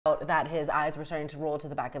that his eyes were starting to roll to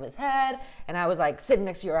the back of his head, and I was like sitting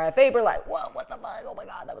next to Urijah Faber like, whoa, what the fuck, oh my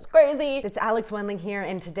god, that was crazy. It's Alex Wendling here,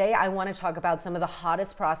 and today I want to talk about some of the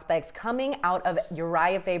hottest prospects coming out of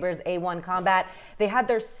Urijah Faber's A1 Combat. They had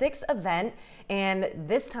their 6th event, and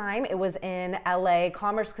this time it was in LA,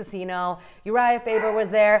 Commerce Casino. Urijah Faber was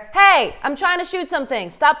there. Hey, I'm trying to shoot something,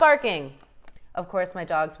 stop barking. Of course my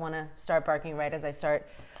dogs want to start barking right as I start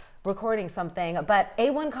recording something, but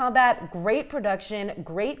A1 Combat, great production,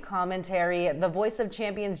 great commentary. The voice of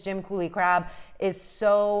champions, Jim Cooley Crab, is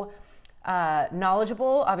so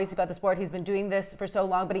knowledgeable, obviously, about the sport. He's been doing this for so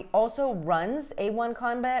long, but he also runs A1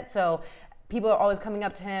 Combat, so people are always coming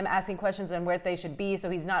up to him, asking questions on where they should be.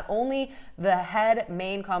 So he's not only the head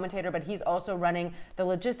main commentator, but he's also running the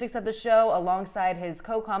logistics of the show alongside his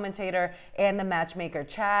co-commentator and the matchmaker,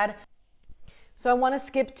 Chad. So I want to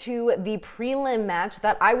skip to the prelim match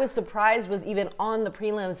that I was surprised was even on the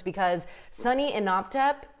prelims, because Sonny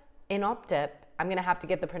Inoptep, I'm going to have to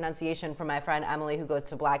get the pronunciation from my friend Emily, who goes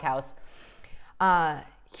to Black House.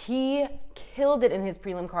 He killed it in his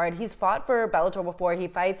prelim card. He's fought for Bellator before.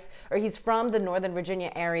 He's from the Northern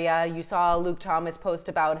Virginia area. You saw Luke Thomas post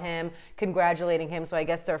about him, congratulating him, so I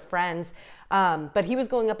guess they're friends. But he was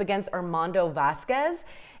going up against Armando Vasquez,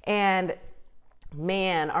 and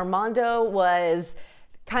man, Armando was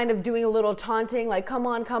kind of doing a little taunting, like, come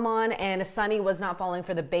on, and Sonny was not falling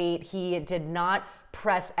for the bait. He did not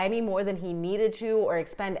press any more than he needed to or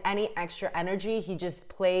expend any extra energy. He just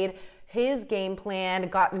played his game plan,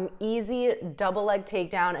 got an easy double leg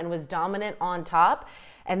takedown, and was dominant on top,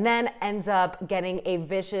 and then ends up getting a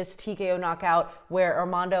vicious TKO knockout where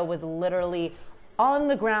Armando was literally on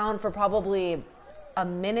the ground for probably a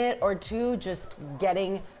minute or two, just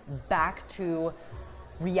getting back to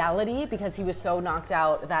reality, because he was so knocked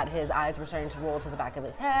out that his eyes were starting to roll to the back of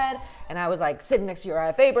his head. And I was like sitting next to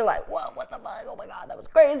Urijah Faber like, whoa, what the fuck, oh my god, that was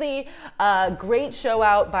crazy. Great show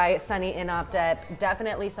out by Sonny Inoptep.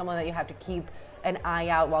 Definitely someone that you have to keep an eye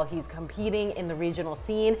out while he's competing in the regional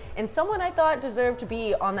scene, and someone I thought deserved to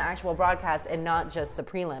be on the actual broadcast and not just the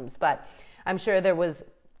prelims. But I'm sure there was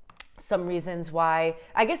some reasons why.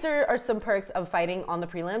 I guess there are some perks of fighting on the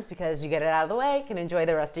prelims, because you get it out of the way, can enjoy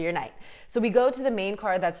the rest of your night. So we go to the main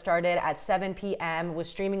card that started at 7 p.m., was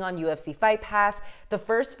streaming on UFC Fight Pass. The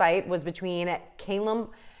first fight was between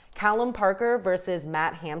Callum Parker versus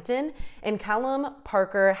Matt Hampton, and Callum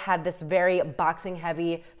Parker had this very boxing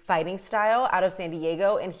heavy fighting style out of San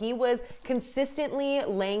Diego, and he was consistently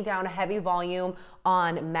laying down heavy volume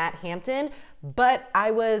on Matt Hampton. But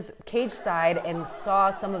I was cage side and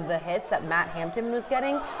saw some of the hits that Matt Hampton was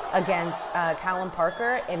getting against Callum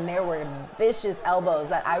Parker, and there were vicious elbows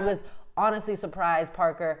that I was honestly surprised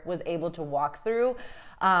Parker was able to walk through,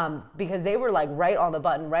 because they were like right on the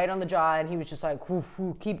button, right on the jaw, and he was just like, whoo,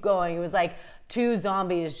 whoo, keep going. It was like two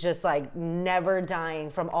zombies just like never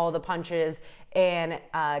dying from all the punches and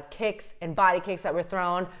kicks and body kicks that were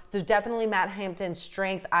thrown. So definitely Matt Hampton's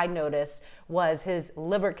strength, I noticed, was his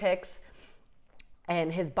liver kicks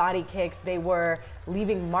and his body kicks. They were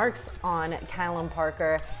leaving marks on Callum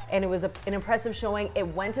Parker, and it was an impressive showing. It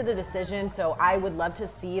went to the decision, so I would love to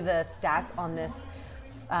see the stats on this.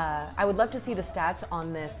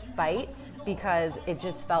 Fight, because it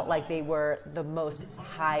just felt like they were the most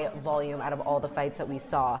high volume out of all the fights that we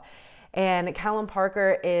saw. And Callum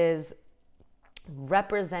Parker is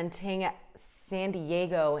representing San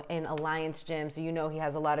Diego in Alliance Gym, so you know he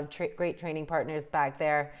has a lot of great training partners back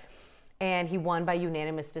there. And he won by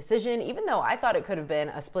unanimous decision, even though I thought it could have been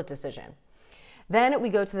a split decision. Then we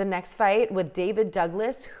go to the next fight with David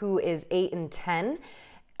Douglas, who is 8-10,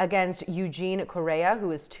 against Eugene Correa,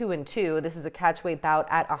 who is 2-2. This is a catchweight bout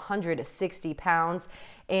at 160 pounds.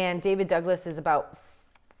 And David Douglas is about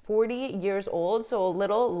 40 years old, so a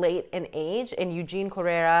little late in age. And Eugene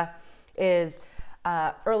Correa is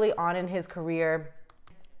early on in his career.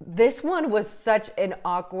 This one was such an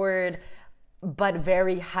awkward but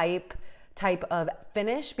very hype type of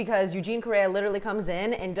finish, because Eugene Correa literally comes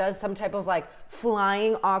in and does some type of like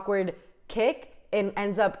flying awkward kick and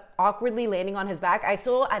ends up awkwardly landing on his back. I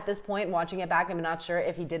still, at this point, watching it back, I'm not sure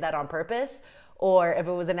if he did that on purpose or if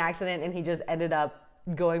it was an accident and he just ended up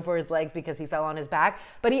going for his legs because he fell on his back.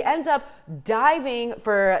 But he ends up diving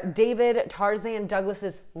for David Tarzan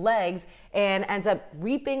Douglas's legs and ends up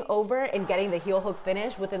reaping over and getting the heel hook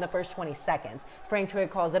finish within the first 20 seconds. Frank Trigg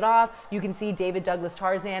calls it off. You can see David Douglas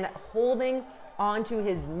Tarzan holding onto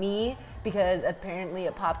his knee because apparently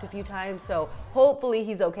it popped a few times. So hopefully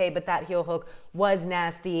he's okay, but that heel hook was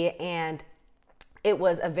nasty, and it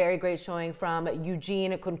was a very great showing from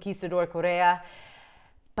Eugene Conquistador Correa.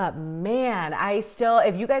 But man,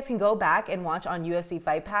 if you guys can go back and watch on UFC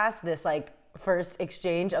Fight Pass this like first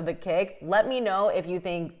exchange of the kick. Let me know if you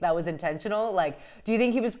think that was intentional. Like, do you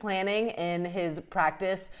think he was planning in his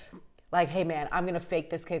practice, like, hey man, I'm gonna fake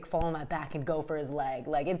this kick, fall on my back, and go for his leg.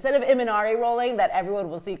 Like, instead of Imanari rolling that everyone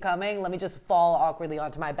will see coming, let me just fall awkwardly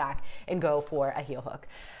onto my back and go for a heel hook.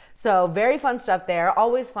 So very fun stuff there.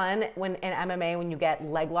 Always fun when in MMA when you get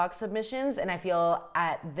leg lock submissions, and I feel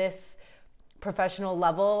at this professional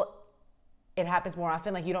level, it happens more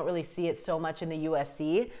often. Like, you don't really see it so much in the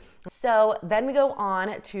UFC. So then we go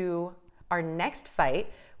on to our next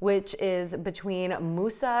fight, which is between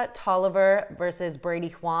Musa Tolliver versus Brady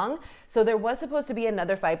Huang. So there was supposed to be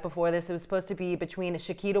another fight before this. It was supposed to be between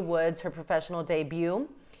Shakita Woods, her professional debut,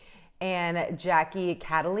 and Jackie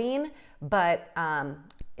Cataline, but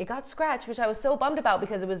it got scratched, which I was so bummed about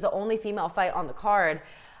because it was the only female fight on the card.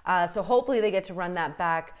 So hopefully they get to run that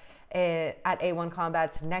back at A1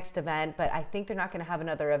 Combat's next event, but I think they're not going to have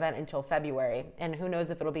another event until February, and who knows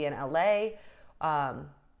if it'll be in LA.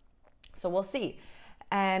 So we'll see.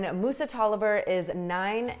 And Musa Tolliver is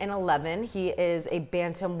 9-11. He is a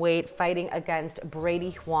bantamweight fighting against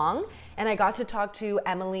Brady Huang, and I got to talk to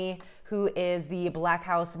Emily, who is the Black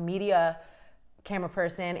House media camera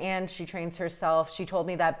person, and she trains herself. She told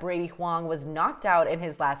me that Brady Huang was knocked out in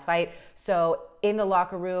his last fight. So in the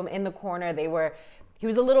locker room, in the corner, he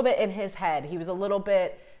was a little bit in his head. He was a little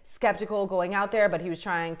bit skeptical going out there, but he was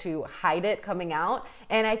trying to hide it coming out.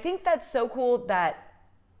 And I think that's so cool that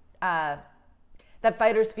that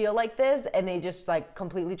fighters feel like this and they just like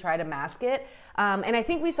completely try to mask it. And I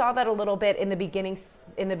think we saw that a little bit in the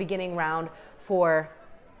beginning round for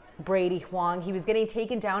Brady Huang. He was getting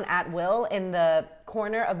taken down at will, and the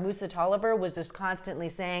corner of Musa Tolliver was just constantly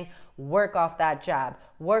saying, work off that jab,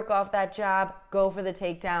 go for the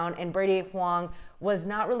takedown. And Brady Huang was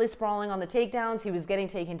not really sprawling on the takedowns. He was getting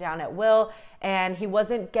taken down at will, and he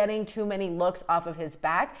wasn't getting too many looks off of his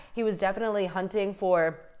back. He was definitely hunting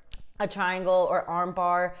for a triangle or arm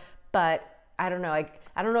bar, but I don't know.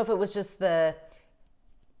 I don't know if it was just the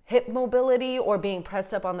hip mobility or being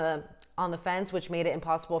pressed up on the fence, which made it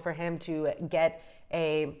impossible for him to get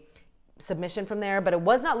a submission from there, but it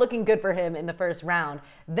was not looking good for him in the first round.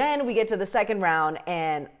 Then we get to the second round,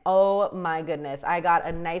 and oh my goodness, I got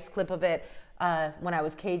a nice clip of it when I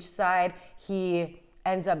was cage side. He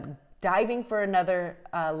ends up diving for another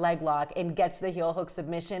leg lock and gets the heel hook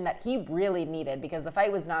submission that he really needed because the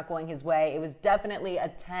fight was not going his way. It was definitely a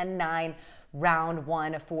 10-9 round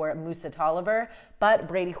one for Musa Tolliver, but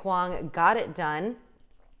Brady Huang got it done,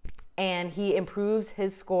 and he improves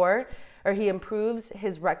his score, or he improves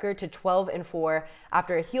his record to 12-4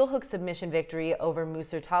 after a heel hook submission victory over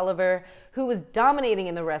Musa Tolliver, who was dominating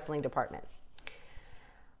in the wrestling department.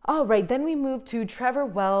 All right, then we move to Trevor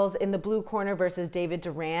Wells in the blue corner versus David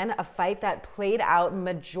Duran, a fight that played out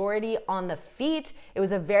majority on the feet. It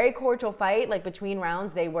was a very cordial fight, like between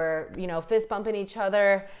rounds, they were, fist bumping each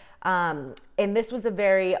other. And this was a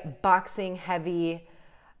very boxing heavy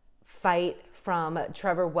fight from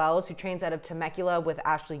Trevor Wells, who trains out of Temecula with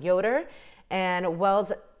Ashley Yoder. And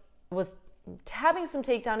Wells was having some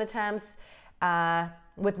takedown attempts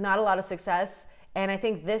with not a lot of success. And I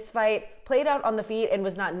think this fight played out on the feet and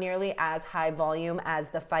was not nearly as high volume as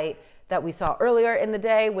the fight that we saw earlier in the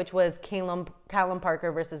day, which was Callum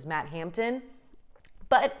Parker versus Matt Hampton.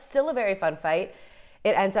 But still a very fun fight.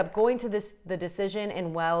 It ends up going to the decision,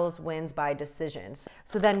 and Wells wins by decision.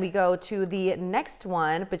 So then we go to the next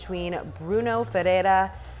one between Bruno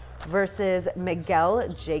Ferreira versus Miguel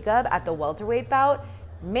Jacob at the welterweight bout.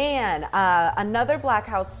 Man, another Black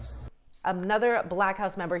House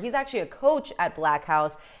member. He's actually a coach at Black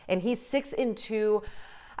House, and he's 6-2.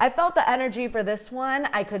 I felt the energy for this one.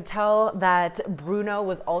 I could tell that Bruno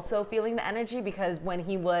was also feeling the energy because when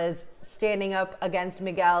he was standing up against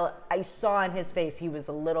Miguel, I saw in his face he was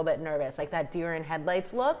a little bit nervous, like that deer in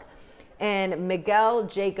headlights look. And Miguel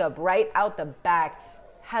Jacob, right out the back,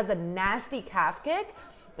 has a nasty calf kick.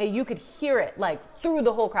 And you could hear it like through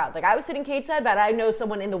the whole crowd. Like I was sitting cage side, but I know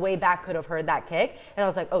someone in the way back could have heard that kick. And I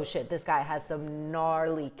was like, oh shit, this guy has some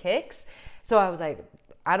gnarly kicks. So I was like,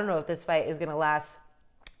 I don't know if this fight is going to last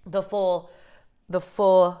the full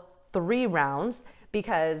 3 rounds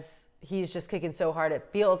because he's just kicking so hard. It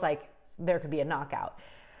feels like there could be a knockout.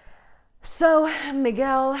 So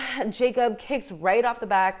Miguel Jacob kicks right off the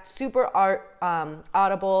back, super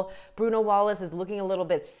audible. Bruno Wallace is looking a little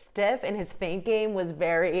bit stiff, and his feint game was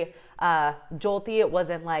very jolty. It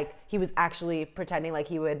wasn't like he was actually pretending like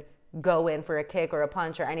he would go in for a kick or a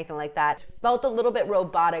punch or anything like that. Felt a little bit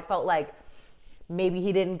robotic, felt like maybe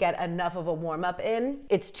he didn't get enough of a warm-up in.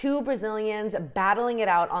 It's 2 Brazilians battling it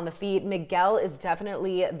out on the feet. Miguel is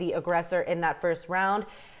definitely the aggressor in that first round.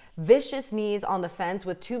 vicious knees on the fence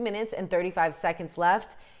with 2 minutes and 35 seconds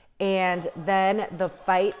left. And then the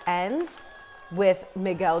fight ends with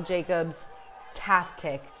Miguel Jacob's calf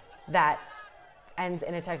kick that ends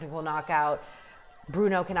in a technical knockout.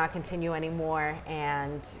 Bruno cannot continue anymore,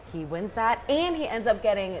 and he wins that, and he ends up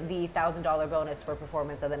getting the $1,000 bonus for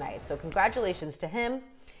performance of the night. So congratulations to him.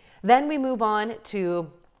 Then we move on to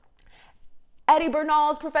Eddie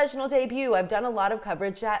Bernal's professional debut. I've done a lot of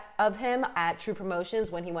coverage of him at True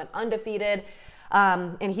Promotions when he went undefeated.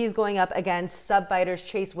 And he's going up against sub-fighters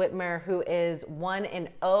Chase Whitmer, who is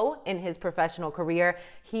 1-0 in his professional career.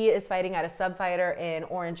 He is fighting at a sub-fighter in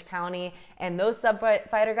Orange County. And those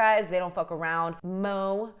sub-fighter guys, they don't fuck around.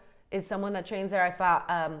 Mo is someone that trains there.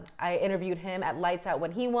 I interviewed him at Lights Out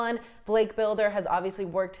when he won. Blake Builder has obviously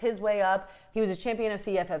worked his way up. He was a champion of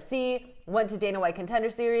CFFC, went to Dana White Contender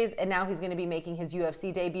Series, and now he's going to be making his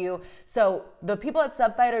UFC debut. So the people at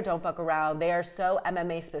Subfighter don't fuck around. They are so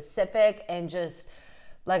MMA specific and just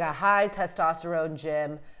like a high testosterone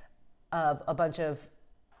gym of a bunch of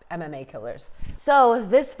MMA killers. So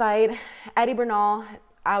this fight, Eddie Bernal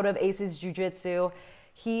out of Aces Jiu-Jitsu,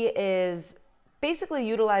 he is basically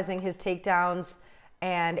utilizing his takedowns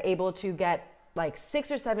and able to get like 6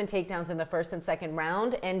 or 7 takedowns in the first and second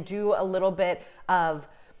round and do a little bit of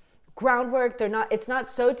groundwork. It's not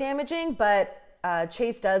so damaging, but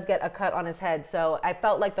Chase does get a cut on his head. So I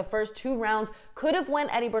felt like the first 2 rounds could have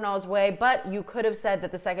went Eddie Bernal's way, but you could have said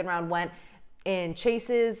that the second round went in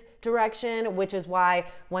Chase's direction, which is why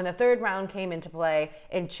when the third round came into play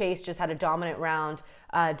and Chase just had a dominant round,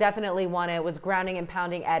 definitely won it, was grounding and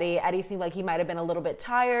pounding Eddie. Eddie seemed like he might have been a little bit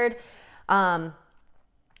tired.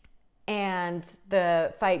 And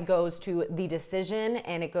the fight goes to the decision,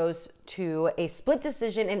 and it goes to a split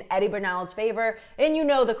decision in Eddie Bernal's favor. And you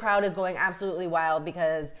know the crowd is going absolutely wild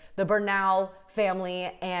because the Bernal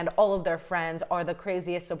family and all of their friends are the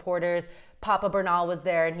craziest supporters. Papa Bernal was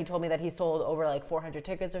there, and he told me that he sold over like 400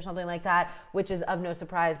 tickets or something like that, which is of no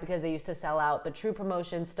surprise because they used to sell out the True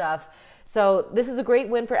Promotion stuff. So this is a great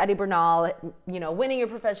win for Eddie Bernal. You know, winning your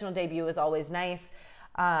professional debut is always nice.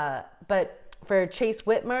 But for Chase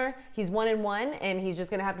Whitmer, he's 1-1, and he's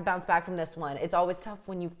just going to have to bounce back from this one. It's always tough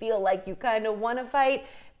when you feel like you kind of want to fight,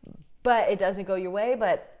 but it doesn't go your way.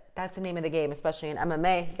 But that's the name of the game, especially in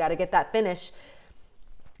MMA. You got to get that finish.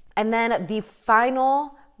 And then the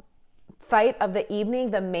final fight of the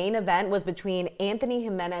evening, the main event, was between Anthony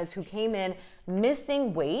Jimenez, who came in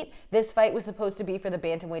missing weight. This fight was supposed to be for the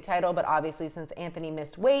bantamweight title, but obviously since Anthony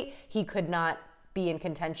missed weight, he could not be in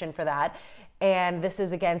contention for that. And this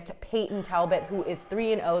is against Payton Talbott, who is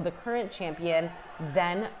 3-0, the current champion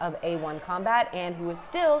then of A1 Combat, and who is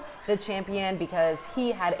still the champion because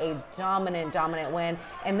he had a dominant win.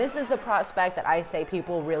 And this is the prospect that I say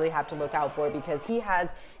people really have to look out for because he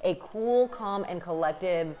has a cool, calm, and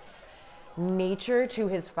collective nature to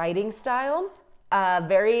his fighting style.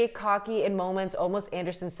 Very cocky in moments, almost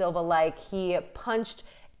Anderson Silva-like. He punched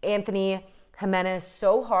Anthony Jimenez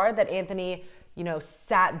so hard that Anthony, you know,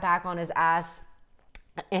 sat back on his ass,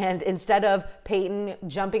 and instead of Payton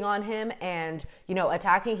jumping on him and, you know,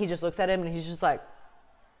 attacking, he just looks at him and he's just like,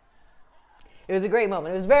 it was a great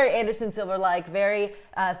moment. It was very Anderson Silva-like, very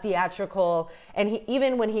theatrical. And he,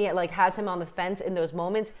 even when he like has him on the fence in those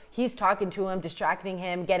moments, he's talking to him, distracting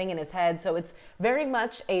him, getting in his head. So it's very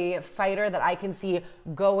much a fighter that I can see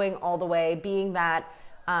going all the way, being that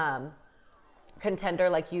contender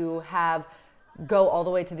like you have go all the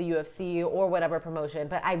way to the UFC or whatever promotion.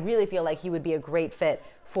 But I really feel like he would be a great fit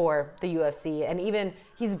for the UFC. And even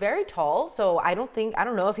he's very tall, so I don't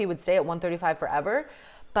know if he would stay at 135 forever,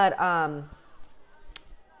 but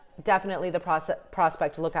definitely the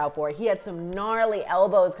prospect to look out for. He had some gnarly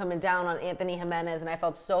elbows coming down on Anthony Jimenez, and I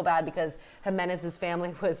felt so bad because Jimenez's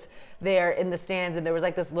family was there in the stands, and there was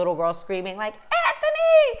like this little girl screaming like,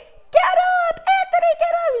 Anthony, get up! Anthony, get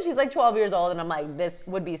up! And she's like 12 years old, and I'm like, this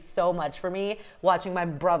would be so much for me, watching my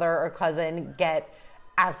brother or cousin get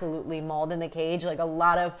absolutely mauled in the cage. Like, a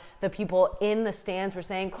lot of the people in the stands were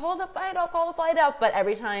saying, call the fight off, but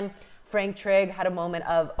every time Frank Trigg had a moment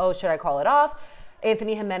of, oh, should I call it off?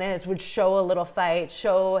 Anthony Jimenez would show a little fight,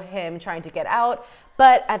 show him trying to get out.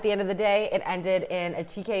 But at the end of the day, it ended in a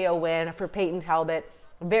TKO win for Payton Talbott.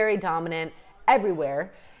 Very dominant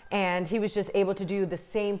everywhere. And he was just able to do the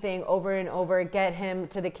same thing over and over, get him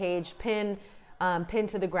to the cage, pin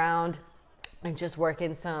to the ground, and just work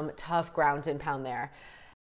in some tough ground and pound there.